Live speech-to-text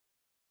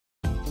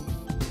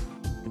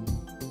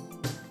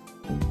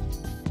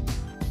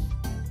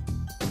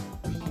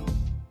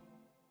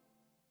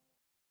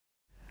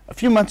A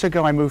few months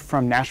ago, I moved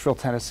from Nashville,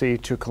 Tennessee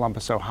to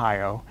Columbus,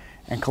 Ohio,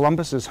 and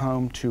Columbus is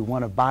home to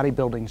one of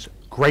bodybuilding's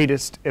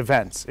greatest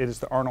events. It is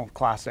the Arnold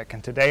Classic,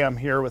 and today I'm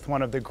here with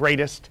one of the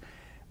greatest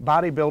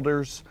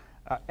bodybuilders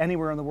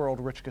anywhere in the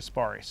world, Rich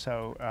Gaspari.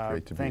 So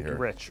thank you,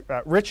 Rich.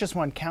 Rich has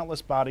won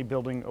countless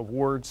bodybuilding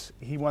awards.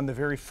 He won the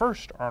very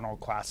first Arnold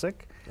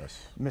Classic,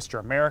 yes.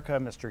 Mr. America,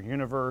 Mr.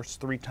 Universe,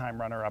 three-time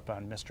runner-up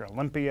on Mr.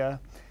 Olympia.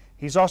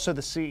 He's also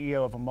the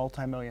CEO of a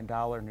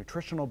multi-million-dollar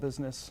nutritional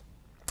business,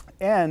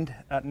 and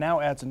now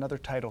adds another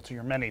title to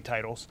your many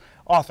titles,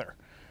 author.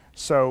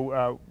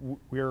 So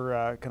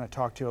we're going to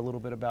talk to you a little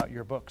bit about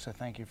your book, so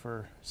thank you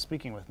for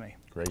speaking with me.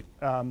 Great.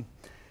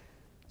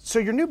 So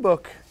your new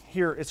book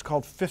here is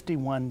called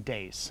 51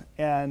 Days,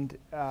 and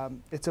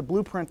it's a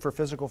blueprint for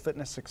physical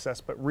fitness success,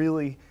 but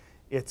really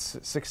it's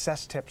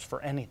success tips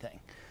for anything.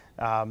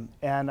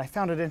 And I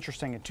found it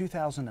interesting, in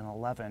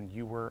 2011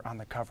 you were on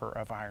the cover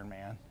of Iron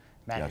Man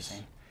magazine.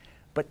 Yes.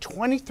 But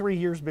 23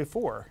 years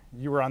before,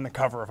 you were on the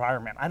cover of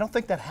Iron Man. I don't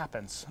think that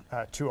happens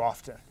too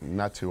often.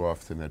 Not too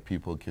often that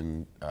people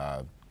can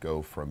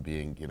go from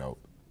being,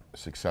 a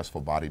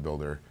successful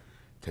bodybuilder,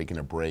 taking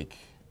a break,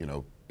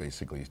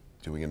 basically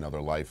doing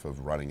another life of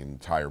running an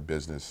entire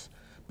business,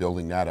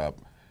 building that up,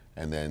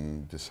 and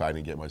then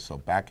deciding to get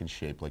myself back in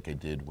shape like I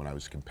did when I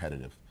was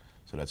competitive.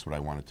 So that's what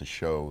I wanted to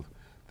show,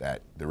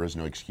 that there is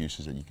no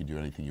excuses, that you can do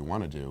anything you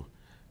want to do.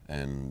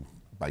 And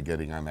by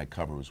getting on that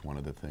cover was one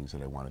of the things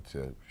that I wanted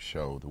to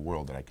show the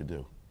world that I could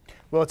do.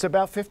 Well, it's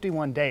about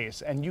 51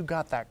 days, and you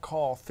got that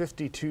call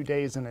 52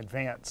 days in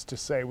advance to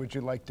say, would you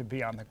like to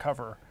be on the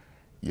cover?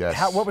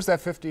 Yes. What was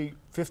that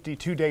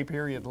 52-day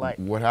period like?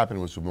 What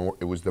happened was,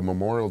 it was the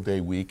Memorial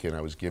Day week, and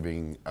I was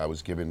given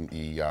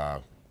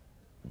the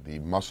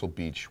Muscle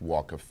Beach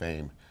Walk of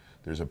Fame.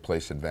 There's a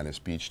place in Venice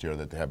Beach there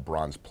that they have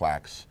bronze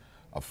plaques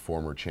of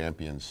former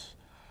champions,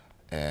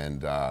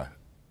 and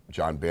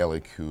John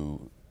Balick,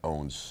 who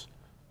owns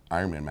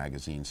Iron Man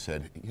magazine,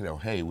 said,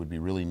 hey, it would be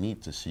really neat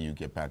to see you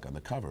get back on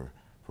the cover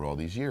for all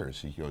these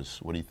years. He goes,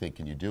 what do you think,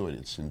 can you do it?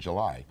 It's in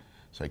July.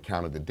 So I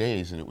counted the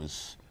days, and it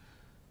was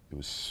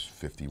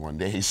 51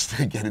 days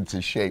to get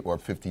into shape, or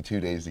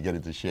 52 days to get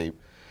into shape.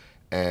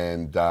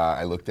 And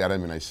I looked at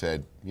him and I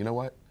said, you know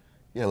what?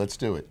 Yeah, let's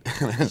do it.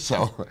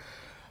 So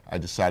I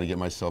decided to get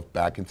myself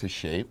back into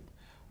shape,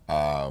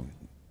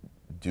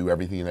 do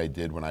everything that I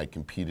did when I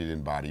competed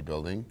in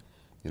bodybuilding,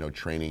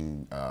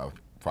 training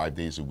 5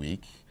 days a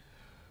week.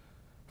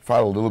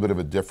 Followed a little bit of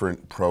a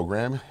different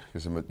program,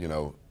 because I'm,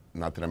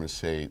 not that I'm going to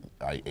say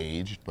I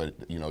aged, but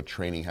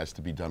training has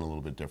to be done a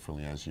little bit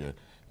differently as you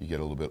get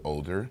a little bit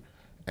older.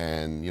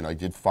 And I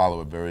did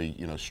follow a very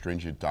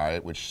stringent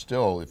diet, which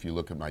still, if you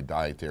look at my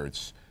diet there,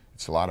 it's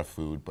a lot of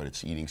food, but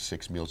it's eating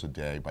 6 meals a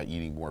day. By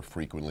eating more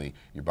frequently,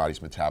 your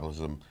body's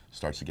metabolism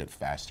starts to get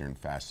faster and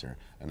faster,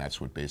 and that's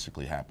what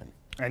basically happened.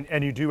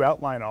 And you do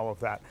outline all of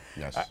that.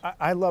 Yes.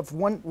 I love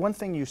one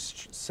thing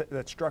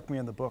that struck me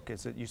in the book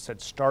is that you said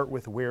start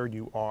with where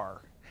you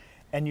are.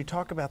 And you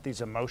talk about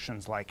these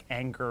emotions like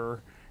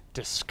anger,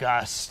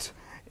 disgust,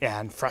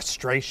 and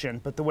frustration,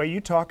 but the way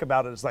you talk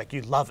about it is like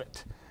you love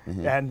it.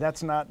 Mm-hmm. And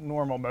that's not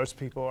normal. Most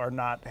people are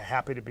not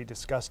happy to be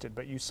disgusted,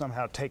 but you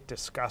somehow take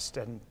disgust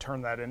and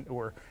turn that into,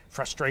 or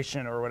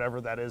frustration or whatever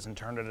that is, and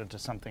turn it into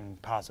something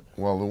positive.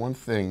 Well, the one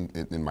thing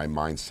in my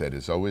mindset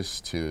is always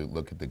to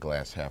look at the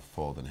glass half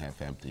full than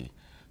half empty.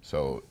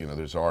 So,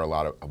 there's a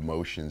lot of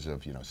emotions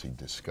of, say,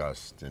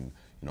 disgust and,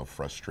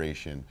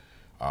 frustration,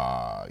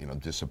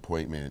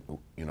 disappointment.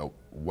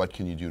 What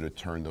can you do to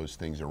turn those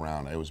things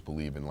around? I always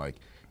believe in,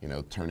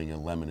 turning a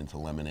lemon into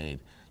lemonade.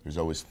 There's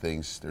always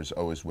things,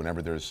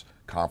 whenever there's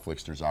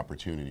conflicts, there's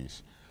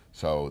opportunities.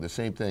 So the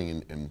same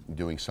thing in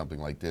doing something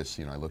like this,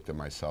 I looked at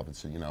myself and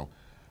said,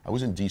 I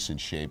was in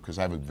decent shape because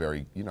I have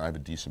I have a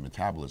decent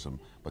metabolism,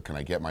 but can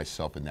I get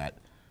myself in that,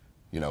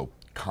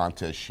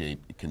 contest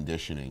shape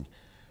conditioning?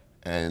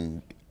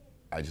 And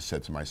I just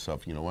said to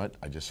myself, you know what,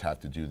 I just have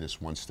to do this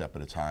one step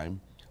at a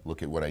time,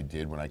 look at what I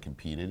did when I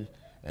competed,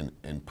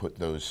 and put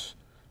those,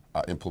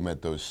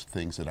 implement those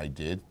things that I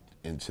did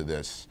into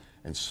this,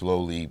 and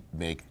slowly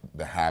make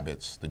the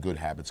good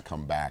habits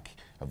come back,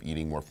 of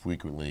eating more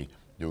frequently,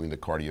 doing the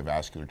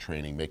cardiovascular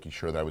training, making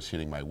sure that I was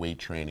hitting my weight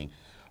training.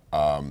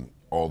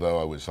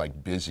 Although I was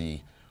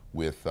busy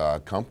with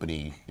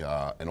company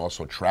and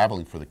also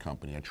traveling for the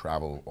company. I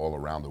travel all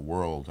around the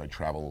world. I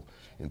travel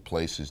in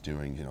places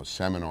doing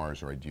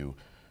seminars, or I do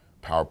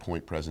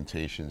PowerPoint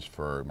presentations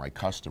for my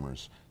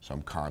customers. So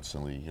I'm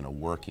constantly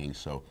working.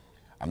 So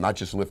I'm not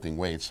just lifting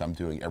weights, I'm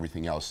doing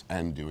everything else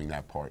and doing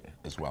that part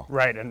as well.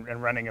 Right,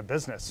 and running a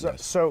business.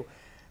 Yes. So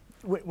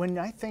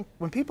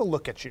when people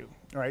look at you,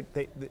 right,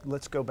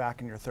 let's go back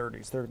in your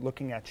 30s, they're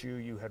looking at you,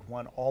 you had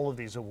won all of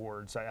these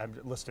awards. I've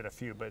listed a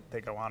few, but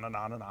they go on and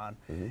on and on.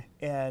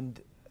 Mm-hmm.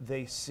 And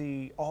they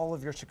see all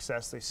of your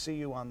success, they see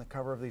you on the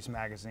cover of these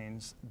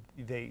magazines,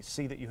 they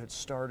see that you had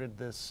started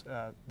this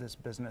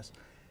business,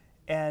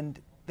 and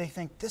they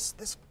think this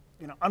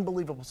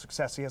unbelievable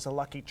success. He has a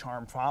lucky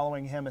charm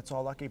following him. It's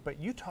all lucky.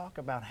 But you talk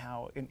about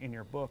how in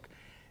your book,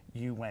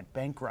 you went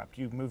bankrupt,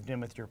 you moved in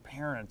with your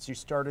parents, you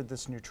started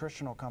this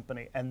nutritional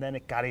company, and then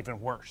it got even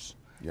worse.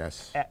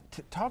 Yes.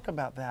 Talk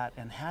about that,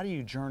 and how do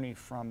you journey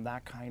from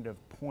that kind of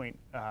point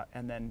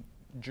and then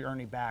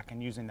journey back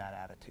and using that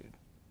attitude?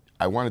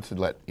 I wanted to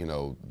let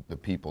the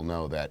people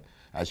know that,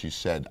 as you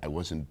said, I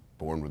wasn't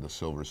born with a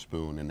silver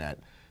spoon, and that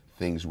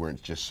things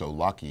weren't just so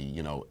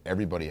lucky.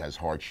 Everybody has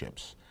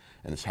hardships,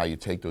 and it's how you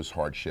take those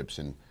hardships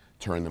and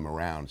turn them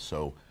around.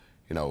 So,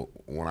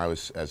 when I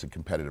was as a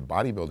competitive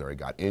bodybuilder, I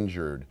got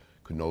injured,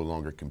 could no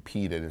longer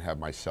compete. I didn't have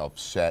myself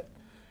set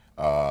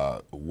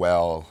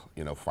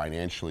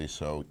financially.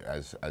 So,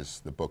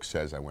 as the book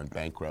says, I went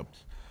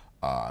bankrupt.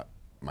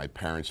 My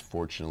parents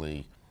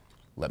fortunately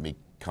let me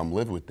come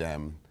live with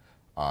them,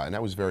 and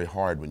that was very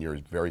hard when you're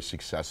very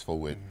successful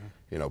with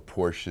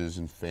Porsches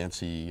and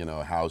fancy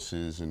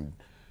houses and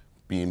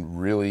being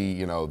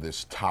really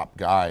this top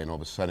guy, and all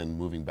of a sudden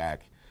moving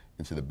back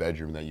into the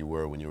bedroom that you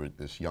were when you were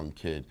this young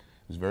kid.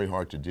 It was very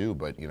hard to do,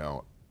 but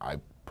I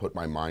put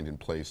my mind in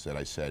place that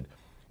I said,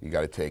 you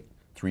got to take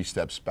 3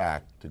 steps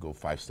back to go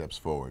 5 steps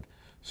forward.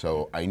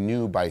 So I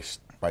knew by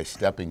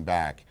stepping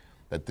back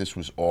that this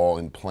was all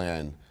in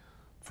plan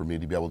for me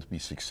to be able to be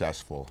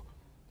successful,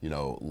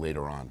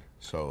 later on.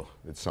 So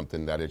it's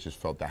something that I just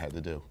felt I had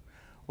to do.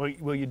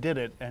 Well, you did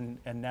it, and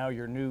now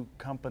your new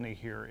company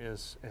here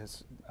is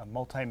a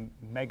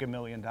multi-mega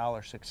million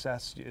dollar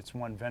success. It's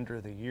won Vendor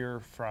of the Year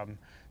from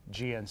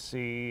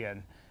GNC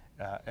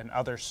and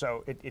others.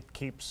 So it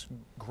keeps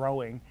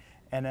growing.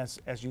 And as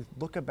you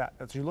look at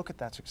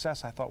that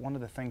success, I thought one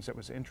of the things that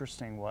was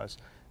interesting was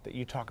that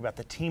you talk about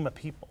the team of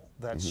people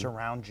that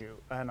surround you.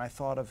 And I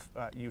thought of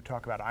you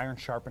talk about iron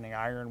sharpening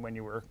iron when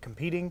you were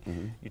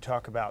competing. You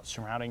talk about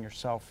surrounding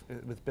yourself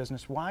with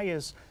business. Why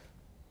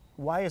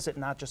is it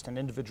not just an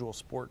individual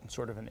sport and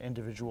sort of an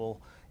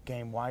individual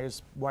game? Why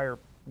is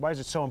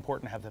it so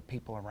important to have the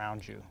people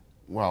around you?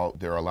 Well,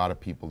 there are a lot of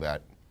people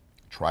that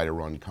try to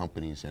run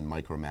companies and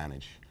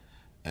micromanage,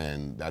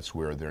 and that's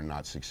where they're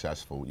not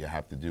successful. What you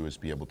have to do is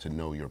be able to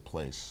know your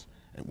place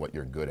and what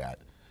you're good at.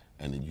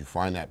 And then you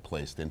find that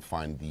place, then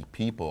find the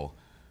people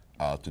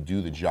to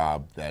do the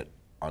job that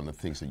on the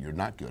things that you're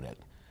not good at.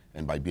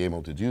 And by being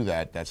able to do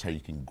that, that's how you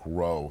can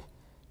grow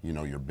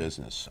your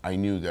business. I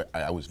knew that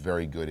I was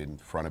very good in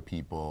front of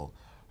people,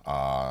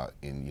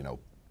 in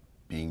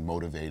being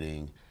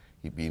motivating,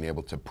 being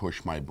able to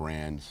push my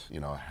brands,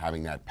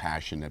 having that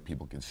passion that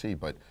people can see.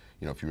 But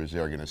if you were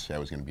there going to say I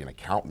was going to be an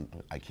accountant,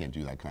 I can't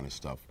do that kind of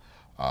stuff.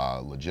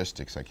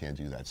 Logistics, I can't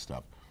do that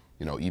stuff.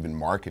 Even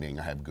marketing,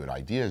 I have good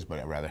ideas, but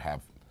I'd rather have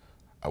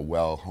a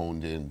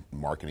well-honed-in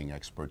marketing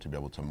expert to be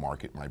able to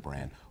market my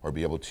brand, or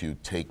be able to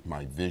take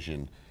my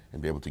vision and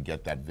be able to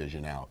get that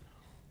vision out,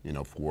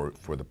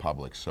 for the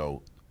public.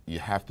 So you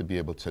have to be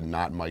able to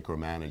not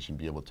micromanage and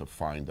be able to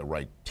find the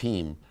right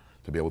team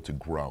to be able to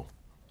grow.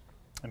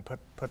 And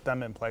put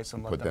them in place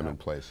and let them put them in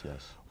place,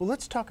 yes. Well,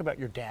 let's talk about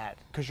your dad,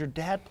 because your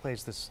dad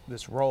plays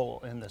this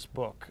role in this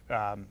book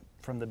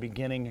from the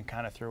beginning and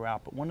kind of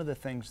throughout. But one of the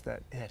things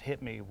that had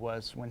hit me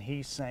was when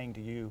he's saying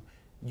to you,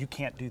 you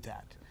can't do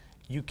that,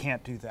 you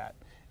can't do that,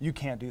 you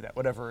can't do that,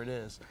 whatever it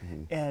is.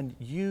 And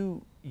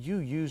you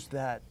use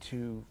that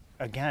to,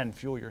 again,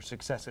 fuel your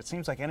success. It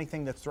seems like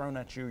anything that's thrown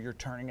at you, you're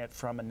turning it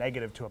from a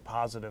negative to a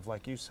positive,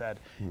 like you said,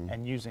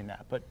 and using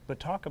that. But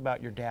talk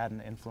about your dad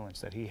and the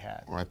influence that he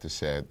had. Well, I have to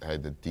say, I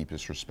had the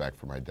deepest respect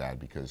for my dad,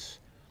 because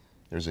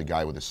there's a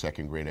guy with a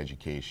second-grade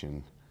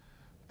education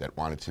that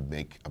wanted to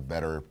make a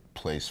better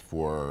place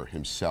for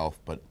himself,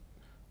 but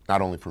not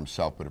only for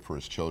himself, but for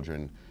his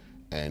children.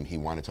 And he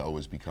wanted to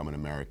always become an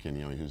American.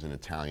 He was an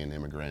Italian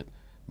immigrant.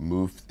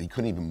 He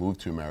couldn't even move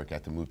to America,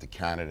 had to move to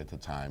Canada at the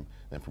time.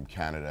 Then from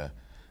Canada,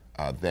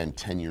 then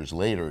 10 years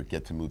later,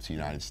 get to move to the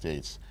United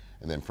States.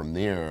 And then from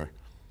there,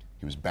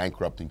 he was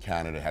bankrupt in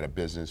Canada, had a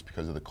business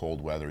because of the cold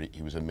weather.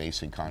 He was a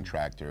mason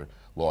contractor,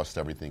 lost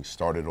everything,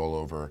 started all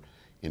over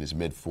in his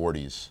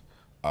mid-40s,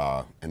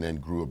 and then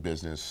grew a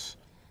business,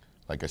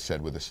 like I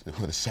said, with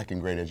a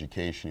second-grade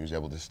education. He was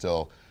able to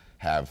still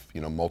have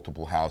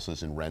multiple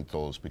houses and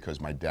rentals, because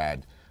my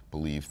dad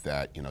believed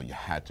that you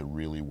had to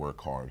really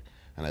work hard.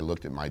 And I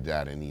looked at my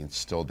dad, and he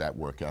instilled that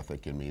work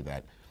ethic in me,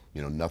 that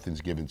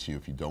nothing's given to you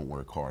if you don't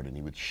work hard. And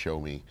he would show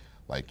me,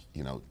 like,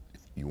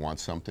 if you want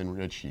something,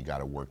 Rich, you got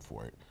to work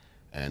for it.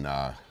 And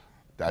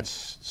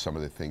that's some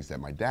of the things that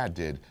my dad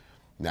did.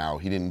 Now,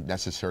 he didn't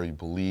necessarily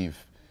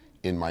believe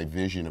in my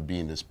vision of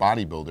being this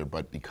bodybuilder,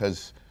 but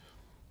because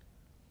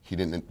he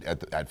didn't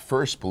at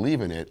first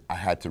believe in it, I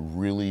had to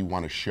really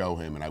want to show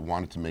him, and I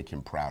wanted to make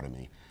him proud of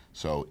me.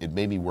 So it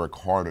made me work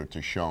harder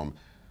to show him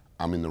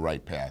I'm in the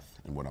right path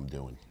in what I'm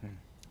doing.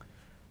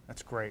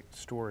 That's a great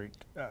story.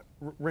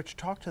 Rich,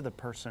 talk to the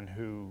person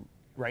who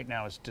right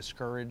now is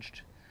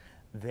discouraged.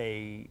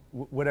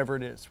 Whatever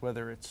it is,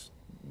 whether it's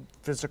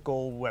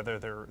physical,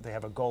 whether they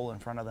have a goal in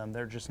front of them,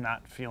 they're just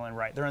not feeling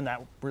right. They're in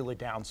that really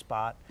down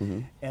spot,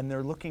 and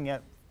they're looking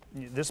at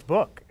this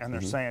book, and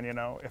they're saying,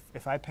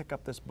 if I pick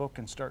up this book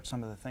and start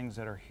some of the things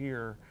that are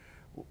here,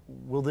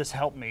 will this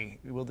help me?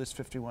 Will this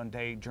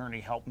 51-day journey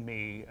help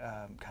me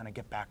kind of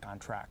get back on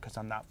track? Because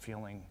I'm not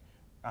feeling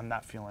I'm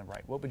not feeling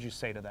right? What would you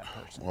say to that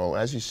person? Well,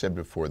 as you said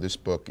before, this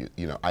book,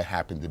 you know, I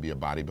happen to be a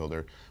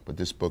bodybuilder, but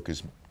this book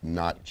is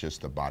not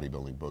just a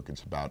bodybuilding book.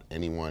 It's about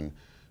anyone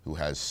who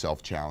has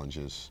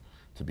self-challenges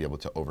to be able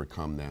to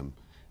overcome them,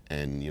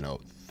 and, you know,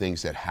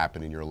 things that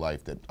happen in your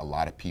life that a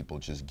lot of people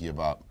just give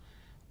up,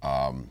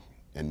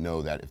 and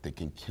know that if they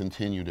can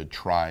continue to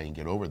try and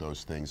get over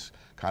those things,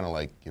 kind of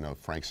like, you know,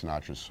 Frank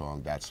Sinatra's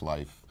song, That's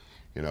Life,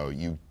 you know,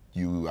 you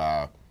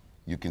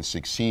can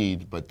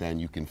succeed, but then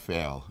you can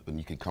fail, and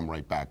you can come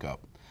right back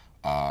up.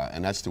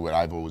 And that's the way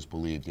I've always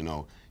believed. You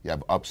know, you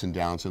have ups and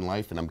downs in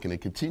life, and I'm going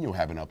to continue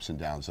having ups and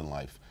downs in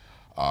life.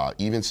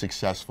 Even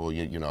successful,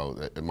 you know,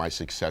 my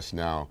success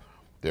now,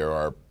 there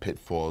are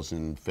pitfalls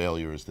and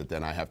failures that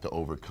then I have to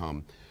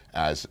overcome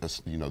as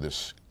you know,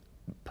 this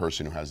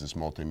person who has this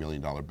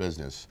multi-million-dollar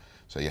business.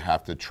 So you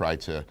have to try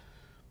to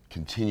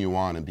continue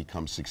on and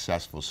become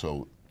successful.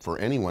 So for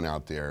anyone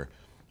out there,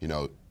 you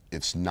know,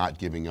 it's not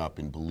giving up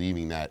and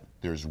believing that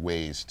there's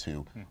ways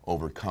to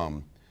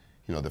overcome,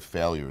 you know, the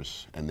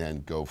failures, and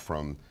then go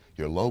from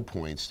your low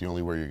points. The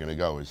only way you're going to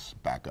go is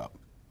back up.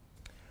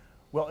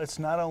 Well, it's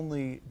not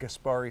only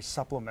Gaspari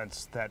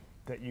supplements that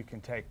you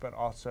can take, but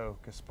also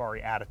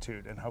Gaspari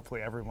attitude, and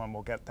hopefully everyone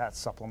will get that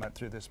supplement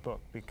through this book,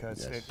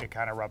 because Yes. it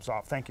kind of rubs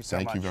off. Thank you so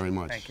much. Thank you very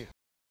much. Thank you.